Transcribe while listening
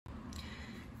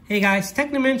Hey guys,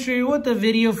 Technomentary with a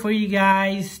video for you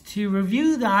guys to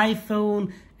review the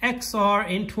iPhone XR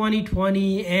in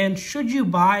 2020 and should you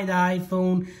buy the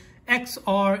iPhone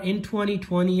XR in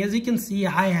 2020. As you can see,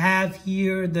 I have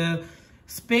here the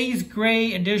space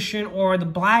gray edition or the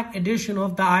black edition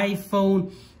of the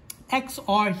iPhone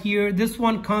XR here. This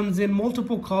one comes in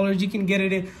multiple colors. You can get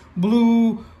it in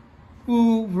blue,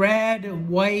 red,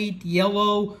 white,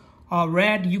 yellow,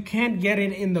 red. You can't get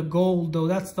it in the gold though.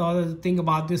 That's the other thing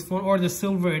about this phone, or the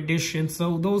silver edition.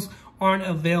 So those aren't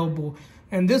available.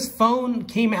 And this phone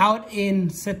came out in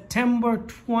September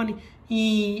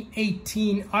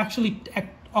 2018, actually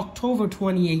October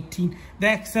 2018. The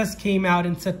XS came out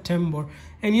in September.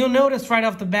 And you'll notice right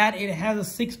off the bat, it has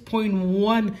a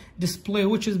 6.1 display,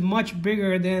 which is much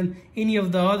bigger than any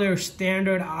of the other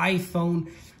standard iPhone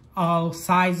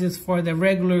sizes for the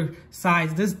regular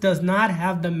size. This does not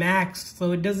have the Max,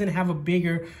 so it doesn't have a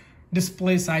bigger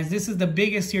display size. This is the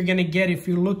biggest you're gonna get if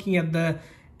you're looking at the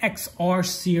XR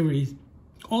series.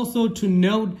 Also to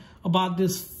note about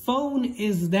this phone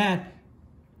is that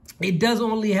it does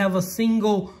only have a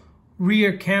single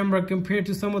rear camera compared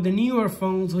to some of the newer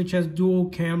phones which has dual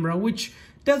camera, which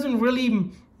doesn't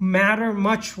really matter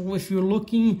much if you're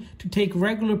looking to take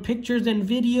regular pictures and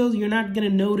videos. You're not going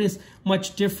to notice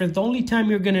much difference. The only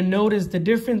time you're going to notice the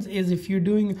difference is if you're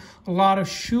doing a lot of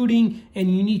shooting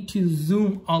and you need to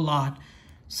zoom a lot.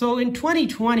 So in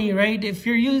 2020, right, if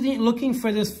you're looking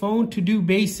for this phone to do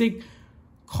basic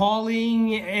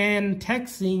calling and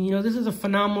texting, you know, this is a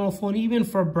phenomenal phone. Even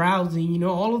for browsing, you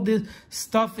know, all of this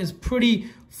stuff is pretty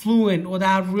fluent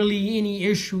without really any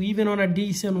issue. Even on a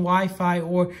decent Wi-Fi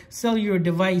or cellular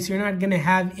device, you're not going to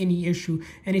have any issue.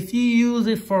 And if you use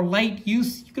it for light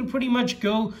use, you can pretty much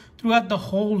go throughout the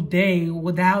whole day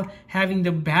without having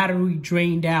the battery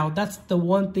drained out. That's the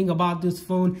one thing about this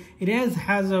phone. It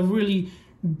has a really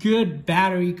good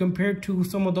battery compared to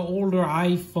some of the older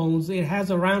iPhones. It has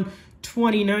around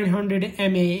 2900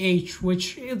 mAh,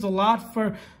 which is a lot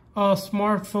for a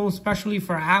smartphone, especially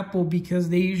for Apple, because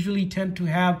they usually tend to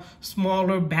have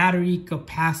smaller battery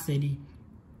capacity.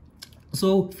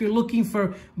 So if you're looking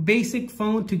for basic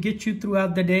phone to get you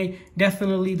throughout the day,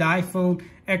 definitely the iPhone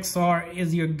XR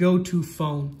is your go-to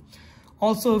phone.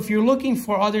 Also, if you're looking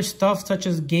for other stuff such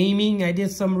as gaming, I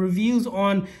did some reviews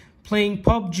on playing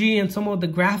PUBG and some of the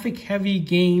graphic heavy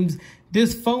games.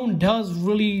 This phone does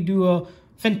really do a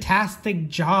fantastic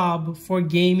job for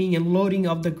gaming and loading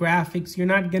of the graphics. You're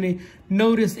not going to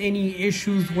notice any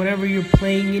issues whenever you're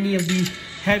playing any of these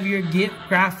heavier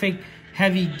graphic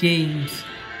heavy games.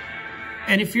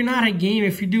 And if you're not a gamer,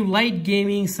 if you do light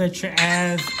gaming such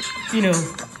as, you know,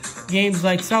 games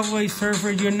like Subway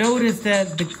Surfer, you'll notice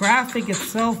that the graphic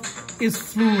itself is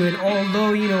fluid,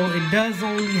 although, you know, it does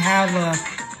only have a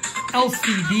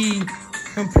LCD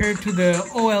compared to the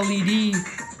OLED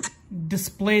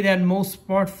display that most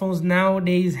smartphones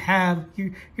nowadays have.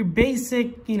 Your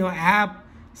basic, you know, app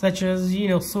such as, you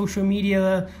know, social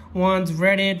media ones,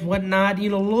 Reddit, whatnot, you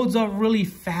know, loads up really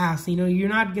fast. You know, you're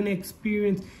not going to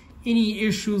experience any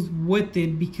issues with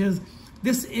it because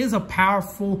this is a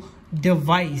powerful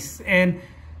device. And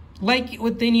like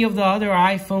with any of the other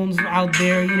iPhones out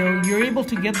there, you know, you're able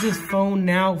to get this phone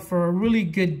now for a really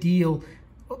good deal.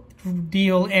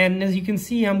 And as you can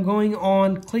see, I'm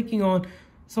clicking on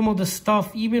some of the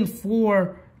stuff. Even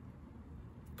for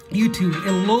YouTube,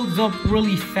 it loads up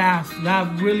really fast,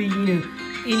 not really, you know,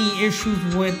 any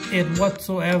issues with it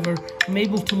whatsoever. I'm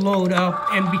able to load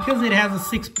up, and because it has a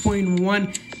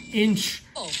 6.1 inch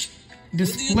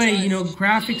display, you know,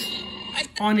 graphics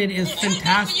on it is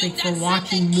fantastic for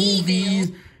watching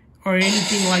movies or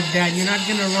anything like that. You're not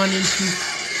gonna run into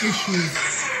issues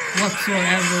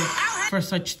whatsoever for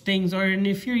such things. Or and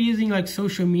if you're using like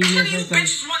social media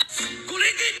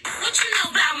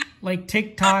like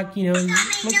TikTok, you know,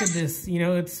 look at this, you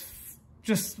know, it's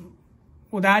just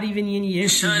without even any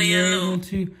issues, you're able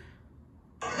to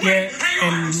get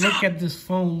and look at this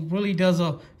phone. Really does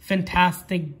a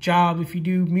fantastic job. If you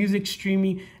do music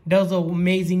streaming, does an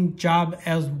amazing job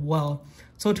as well.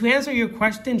 So to answer your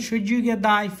question, should you get the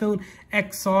iPhone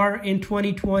XR in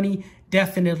 2020?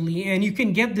 Definitely. And you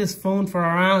can get this phone for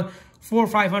around $400 or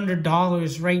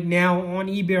 $500 right now on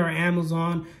eBay or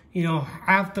Amazon. You know,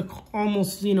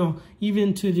 almost, you know,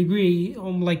 even to a degree,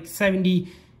 like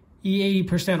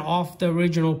 70–80% off the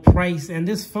original price. And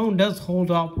this phone does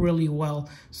hold up really well.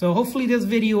 So hopefully this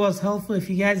video was helpful. If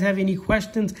you guys have any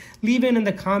questions, leave it in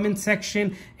the comment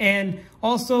section. And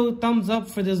also thumbs up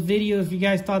for this video if you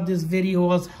guys thought this video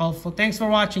was helpful. Thanks for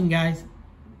watching, guys.